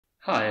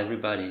Hi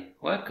everybody,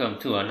 welcome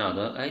to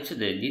another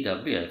HD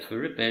DWF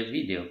repair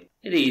video.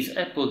 It is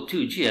Apple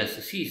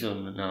IIgs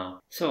season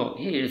now, so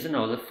here is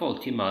another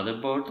faulty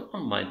motherboard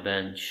on my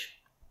bench.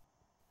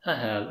 I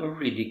have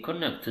already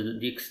connected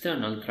the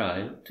external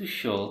drive to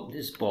show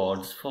this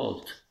board's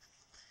fault.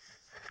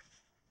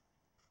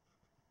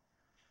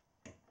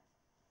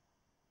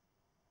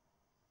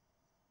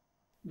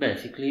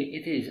 Basically,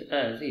 it is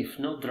as if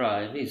no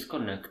drive is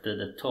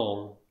connected at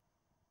all.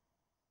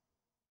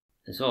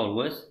 As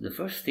always, the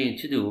first thing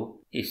to do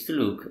is to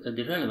look at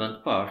the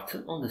relevant part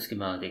on the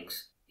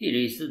schematics. Here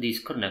is the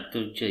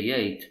disconnector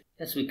J8.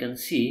 As we can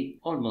see,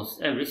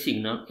 almost every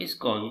signal is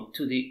going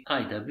to the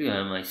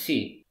IWM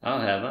IC.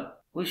 However,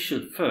 we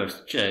should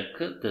first check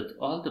that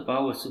all the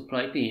power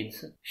supply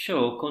pins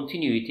show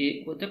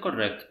continuity with the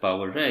correct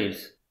power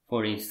rails.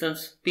 For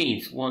instance,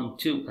 pins 1,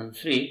 2 and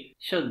 3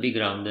 should be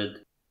grounded.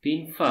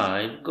 Pin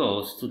 5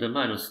 goes to the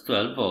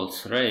 -12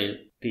 volts rail.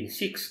 Pin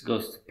 6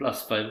 goes to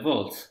 +5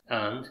 volts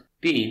and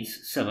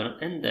pins 7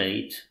 and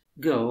 8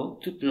 go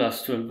to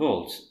 +12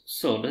 volts,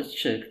 so let's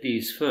check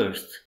these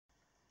first.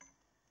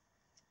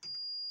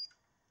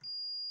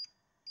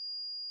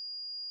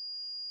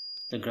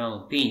 The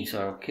ground pins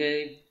are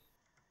okay.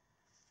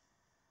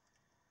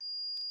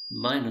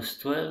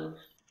 -12.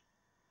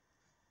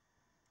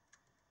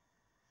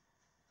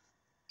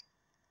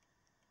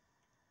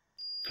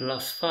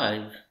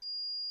 +5.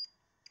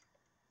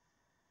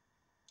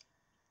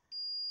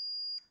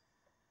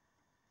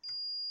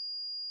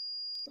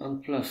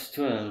 And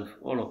 +12,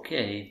 all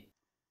okay.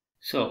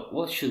 So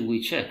what should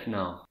we check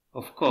now?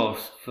 Of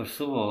course, first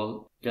of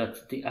all,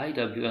 that the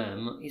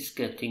IWM is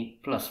getting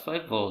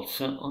 +5 volts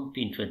on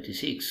pin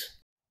 26.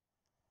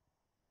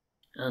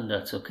 And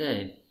that's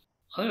okay.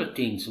 Other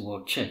things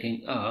worth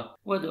checking are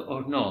whether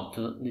or not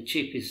the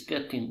chip is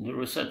getting the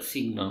reset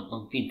signal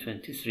on pin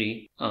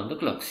 23 and the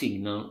clock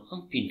signal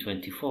on pin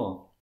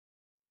 24.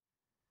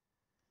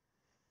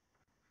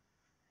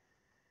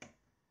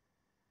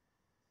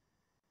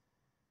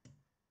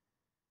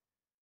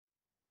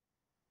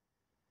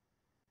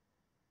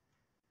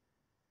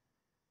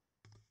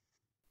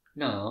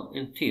 Now,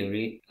 in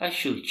theory, I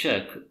should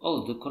check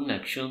all the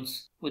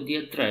connections with the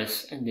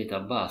address and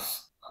data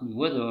bus, and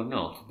whether or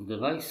not the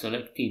device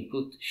select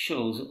input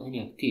shows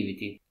any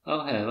activity.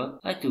 However,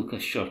 I took a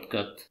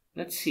shortcut.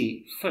 Let's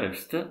see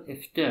first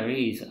if there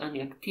is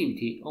any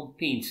activity on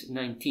pins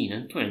 19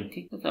 and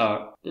 20 that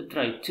are the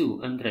drive 2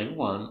 and drive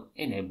 1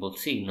 enabled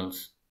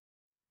signals.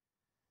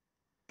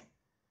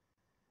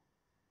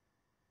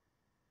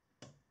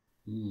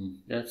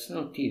 That's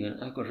not even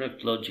a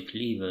correct logic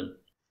level.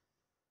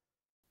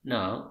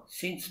 Now,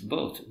 since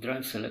both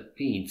drive select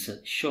pins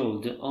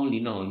showed only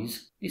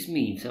noise, this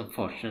means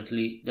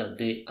unfortunately that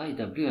the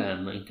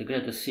IWM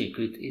integrated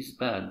circuit is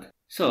bad.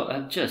 So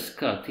I've just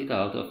cut it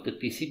out of the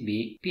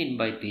PCB pin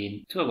by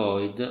pin to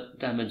avoid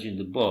damaging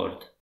the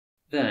board.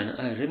 Then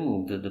I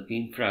removed the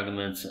pin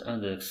fragments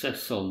and the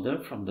excess solder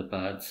from the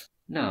pads.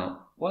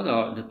 Now, what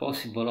are the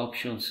possible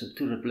options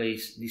to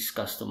replace this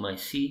custom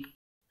IC?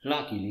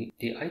 Luckily,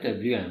 the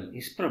IWM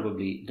is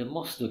probably the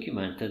most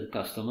documented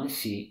custom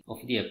IC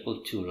of the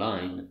Apple II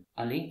line.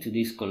 A link to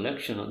this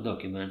collection of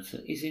documents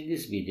is in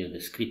this video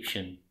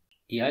description.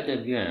 The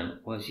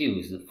IWM was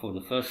used for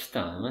the first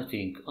time, I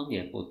think, on the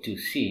Apple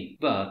IIc,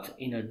 but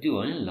in a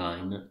dual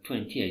inline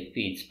 28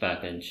 pins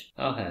package.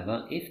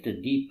 However, if the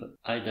deep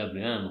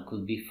IWM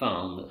could be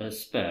found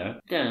as spare,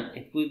 then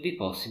it would be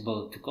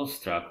possible to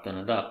construct an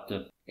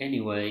adapter.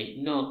 Anyway,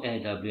 no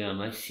IWM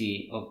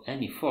IC of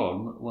any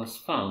form was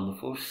found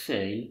for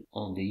sale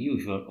on the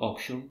usual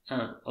auction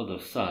and other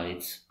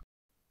sites.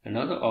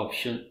 Another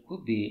option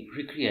would be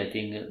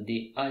recreating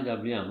the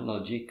IWM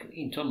logic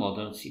into a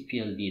modern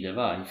CPLD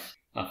device.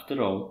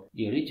 After all,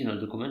 the original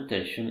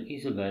documentation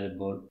is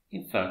available.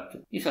 In fact,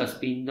 this has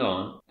been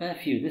done by a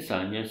few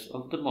designers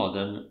of the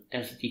modern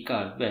SD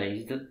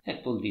card-based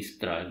Apple disk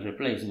drive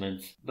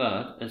replacements,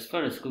 but as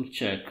far as could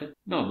check,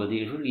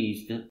 nobody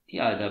released the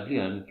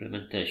IWM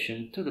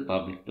implementation to the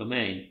public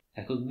domain.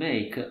 I could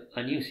make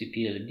a new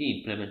CPLD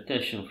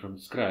implementation from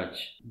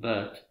scratch,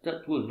 but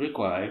that would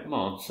require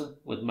months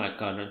with my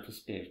current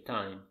spare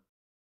time.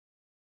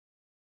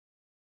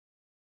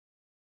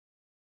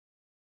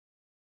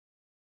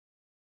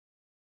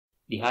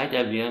 The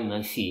IWM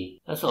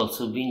IC has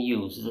also been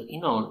used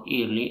in all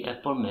early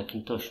Apple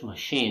Macintosh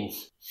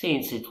machines,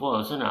 since it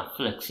was enough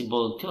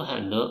flexible to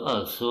handle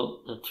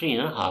also the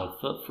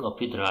 3.5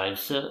 floppy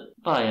drives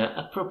via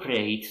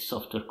appropriate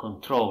software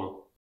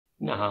control.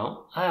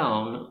 Now I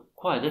own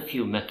quite a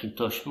few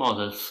Macintosh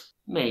models,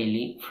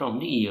 mainly from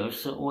the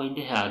years when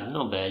they had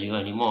no value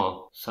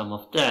anymore. Some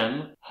of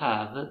them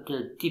have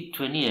the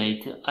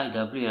DIP28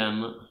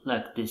 IWM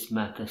like this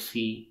Mac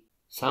SE.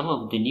 Some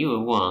of the newer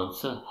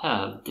ones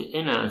have the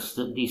enhanced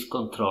disk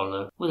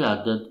controller with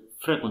added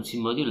frequency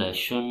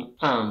modulation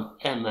and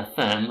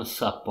MFM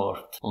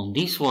support. On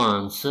these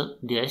ones,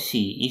 the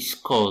IC is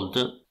called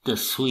the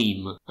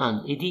SWIM,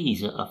 and it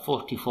is a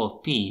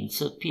 44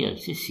 pins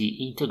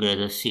PLCC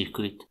integrated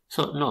circuit,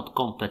 so not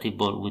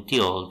compatible with the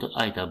old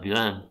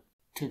IWM.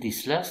 To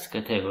this last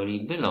category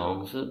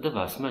belongs the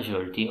vast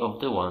majority of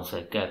the ones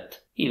I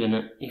kept,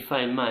 even if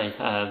I might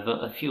have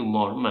a few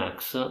more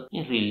Macs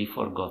in really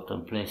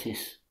forgotten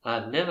places.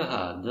 I've never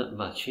had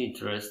much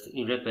interest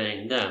in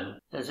repairing them,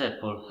 as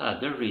Apple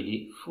had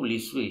already fully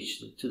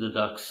switched to the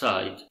dark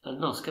side, and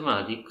no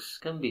schematics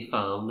can be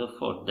found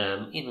for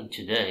them even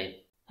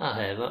today.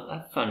 However,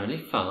 I finally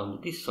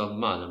found this old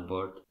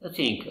motherboard. I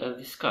think I've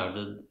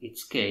discarded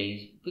its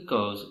case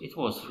because it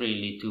was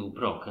really too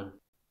broken.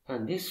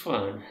 And this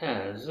one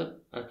has a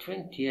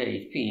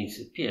 28 pins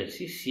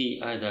PLCC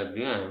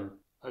IWM,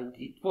 and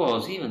it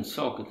was even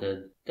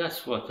socketed.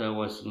 That's what I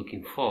was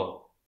looking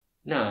for.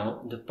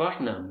 Now, the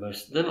part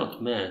numbers do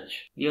not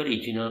match. The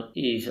original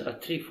is a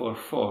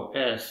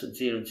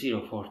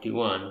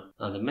 344S0041,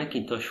 and the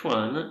Macintosh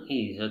one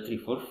is a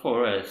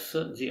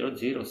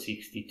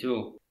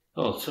 344S0062.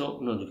 Also,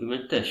 no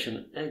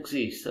documentation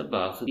exists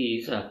about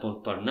these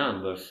Apple part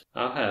numbers.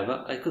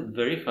 However, I could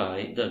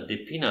verify that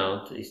the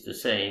pinout is the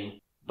same.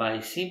 By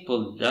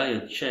simple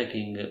diode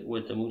checking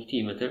with the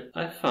multimeter,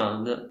 I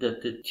found that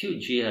the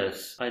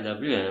 2GS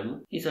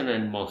IWM is an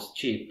NMOS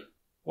chip,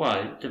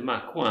 while the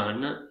Mac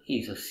 1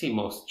 is a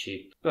CMOS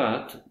chip.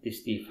 But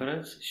this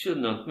difference should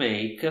not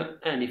make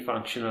any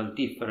functional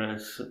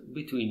difference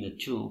between the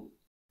two.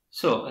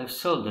 So I've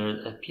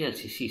soldered a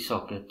PLCC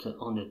socket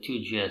on the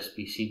 2GS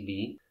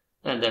PCB,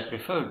 and I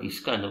prefer this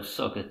kind of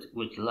socket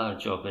with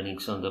large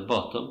openings on the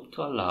bottom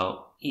to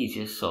allow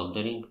easiest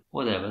soldering,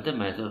 whatever the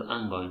method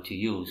I'm going to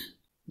use.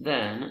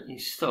 Then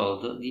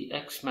installed the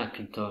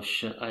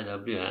Macintosh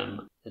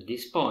IWM. At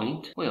this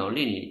point, we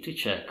only need to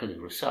check the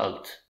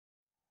result.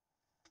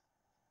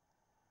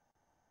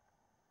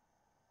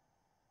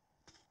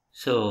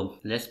 So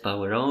let's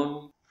power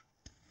on.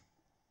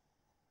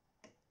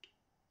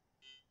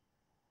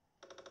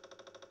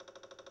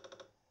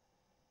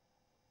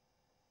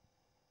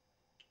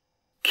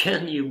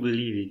 Can you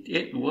believe it?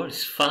 It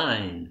works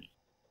fine.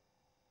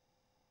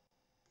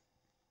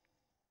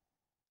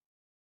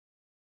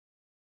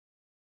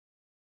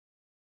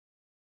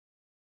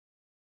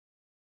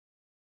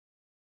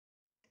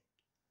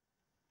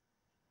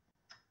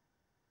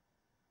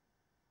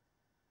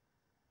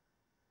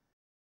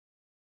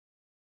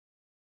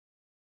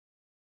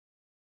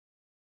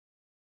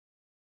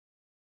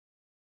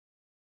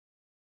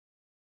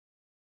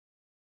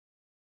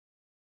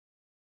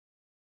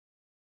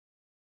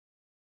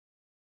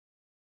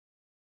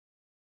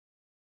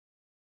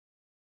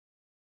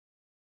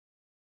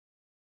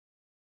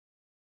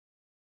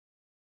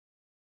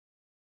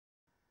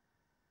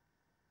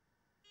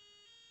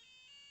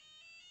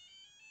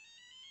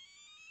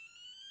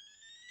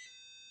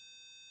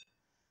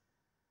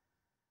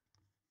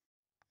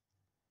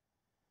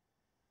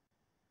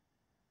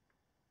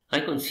 I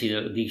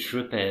consider this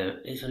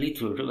repair as a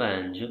little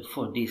revenge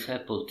for this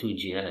Apple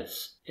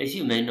 2GS. As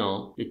you may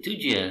know, the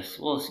 2GS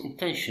was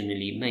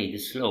intentionally made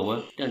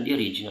slower than the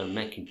original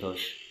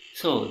Macintosh,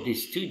 so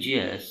this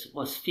 2GS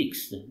was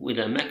fixed with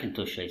a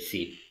Macintosh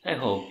IC. I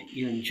hope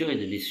you enjoyed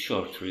this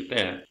short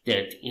repair,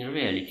 that in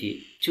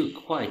reality took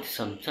quite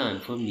some time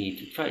for me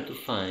to try to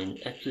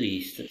find at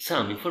least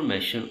some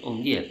information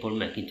on the Apple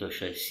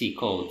Macintosh IC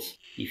codes.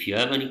 If you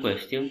have any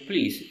question,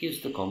 please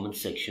use the comment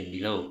section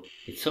below.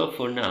 It's all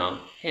for now.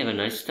 Have a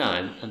nice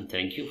time and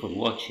thank you for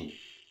watching.